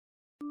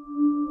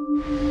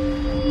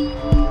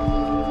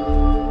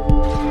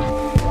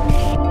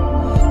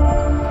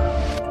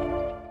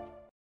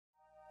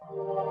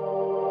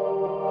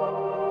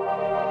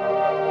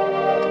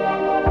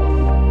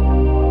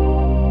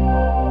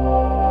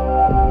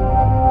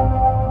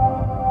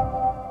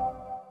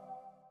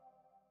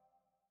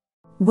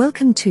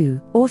Welcome to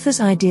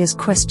Authors' Ideas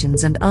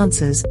Questions and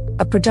Answers,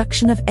 a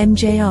production of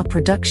MJR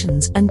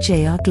Productions and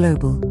JR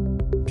Global.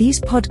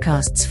 These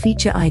podcasts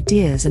feature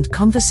ideas and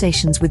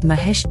conversations with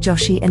Mahesh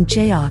Joshi and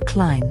JR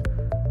Klein.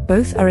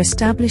 Both are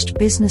established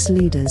business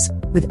leaders,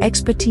 with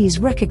expertise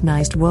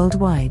recognized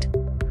worldwide.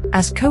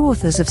 As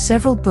co-authors of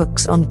several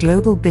books on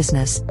global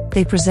business,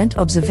 they present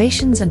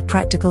observations and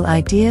practical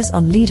ideas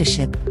on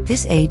leadership,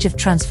 this age of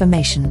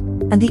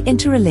transformation, and the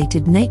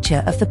interrelated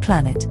nature of the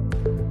planet.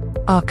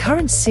 Our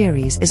current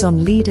series is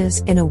on leaders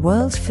in a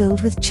world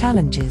filled with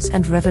challenges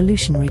and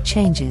revolutionary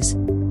changes.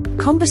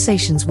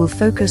 Conversations will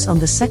focus on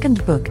the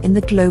second book in the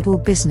Global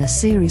Business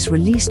series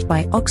released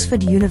by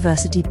Oxford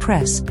University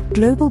Press,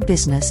 Global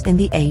Business in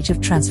the Age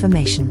of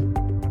Transformation.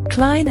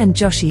 Klein and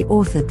Joshi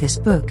authored this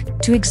book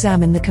to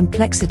examine the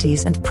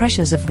complexities and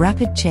pressures of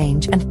rapid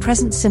change and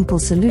present simple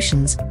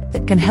solutions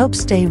that can help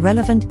stay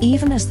relevant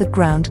even as the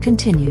ground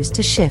continues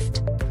to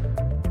shift.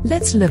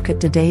 Let's look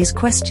at today's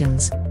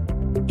questions.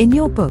 In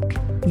your book,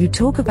 you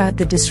talk about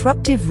the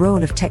disruptive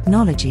role of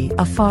technology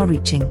are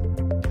far-reaching.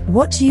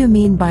 What do you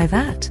mean by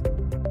that?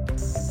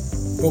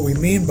 What we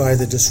mean by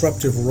the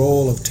disruptive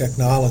role of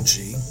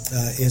technology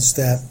is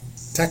that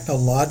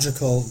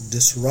technological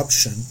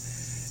disruption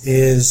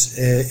is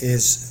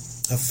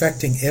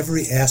affecting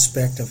every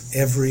aspect of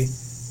every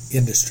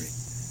industry.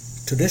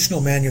 Traditional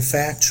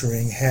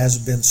manufacturing has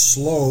been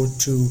slow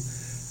to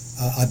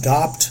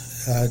adopt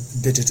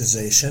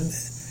digitization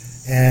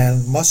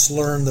and must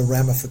learn the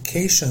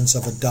ramifications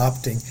of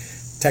adopting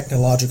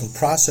technological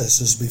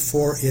processes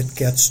before it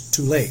gets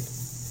too late.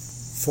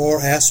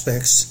 Four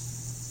aspects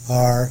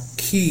are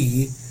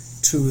key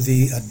to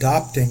the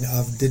adopting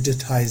of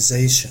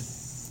digitization.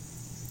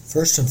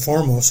 First and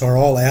foremost are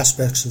all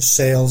aspects of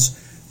sales,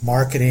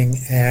 marketing,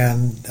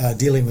 and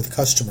dealing with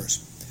customers.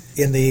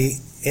 In the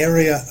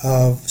area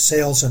of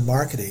sales and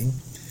marketing,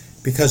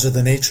 because of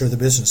the nature of the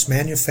business,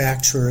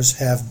 manufacturers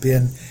have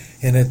been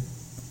in a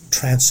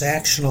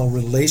transactional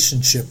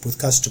relationship with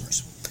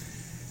customers.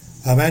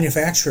 A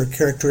manufacturer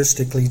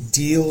characteristically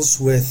deals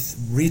with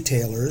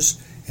retailers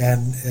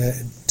and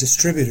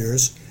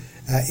distributors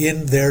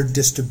in their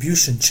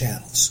distribution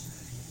channels.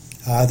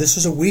 This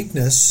is a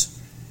weakness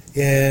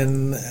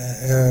in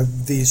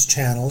these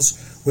channels,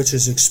 which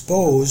is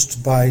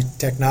exposed by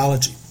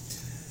technology.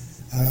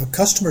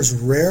 Customers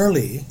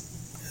rarely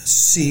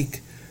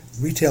seek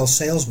retail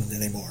salesmen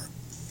anymore.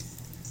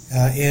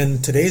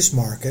 In today's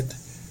market,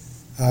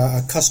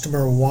 a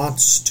customer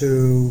wants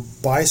to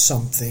buy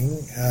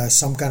something,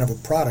 some kind of a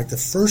product, the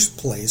first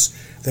place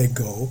they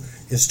go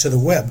is to the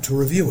web to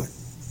review it.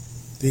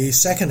 The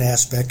second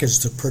aspect is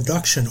the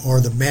production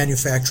or the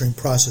manufacturing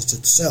process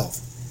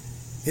itself.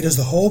 It is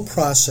the whole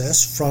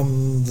process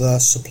from the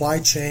supply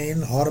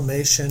chain,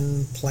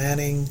 automation,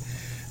 planning,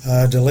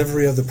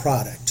 delivery of the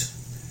product.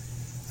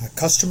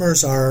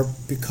 Customers are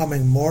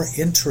becoming more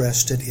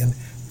interested in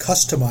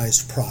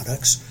customized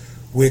products,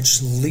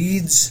 which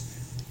leads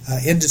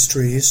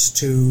industries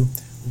to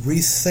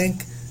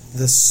rethink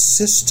the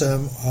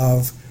system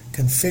of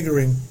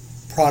configuring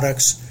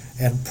products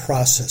and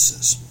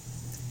processes.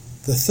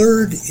 The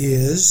third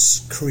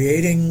is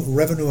creating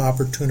revenue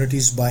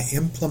opportunities by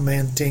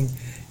implementing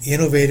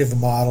innovative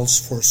models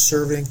for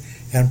serving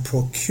and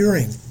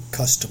procuring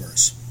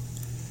customers.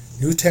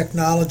 New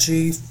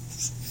technology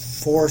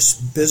force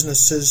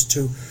businesses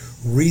to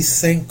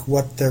rethink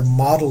what their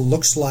model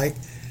looks like,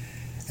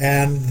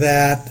 and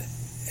that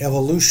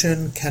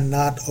evolution can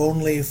not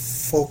only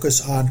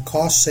focus on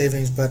cost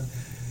savings, but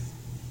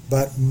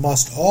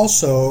must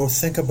also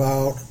think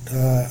about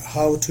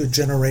how to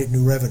generate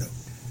new revenue.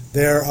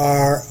 There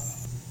are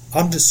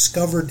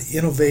undiscovered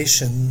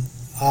innovation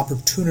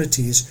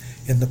opportunities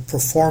in the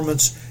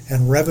performance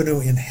and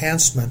revenue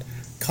enhancement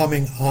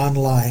coming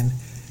online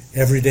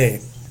every day.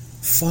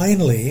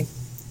 Finally,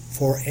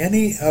 for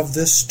any of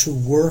this to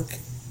work,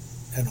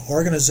 an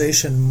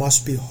organization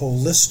must be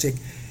holistic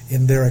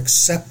in their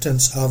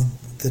acceptance of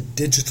the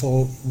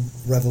digital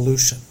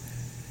revolution.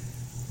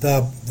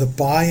 The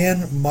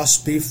buy-in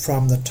must be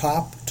from the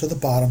top to the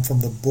bottom,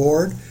 from the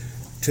board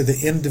to the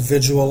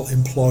individual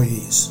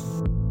employees.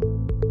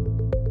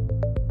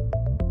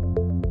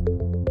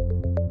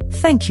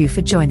 Thank you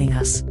for joining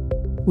us.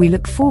 We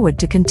look forward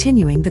to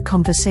continuing the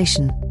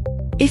conversation.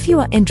 If you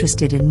are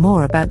interested in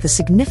more about the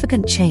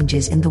significant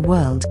changes in the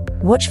world,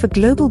 watch for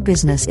Global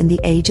Business in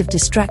the Age of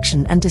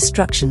Distraction and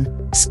Destruction,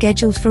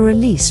 scheduled for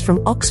release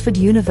from Oxford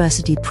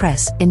University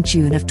Press in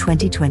June of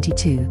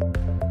 2022.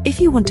 If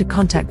you want to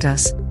contact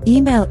us,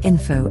 email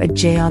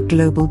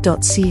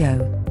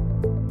info@jrglobal.co.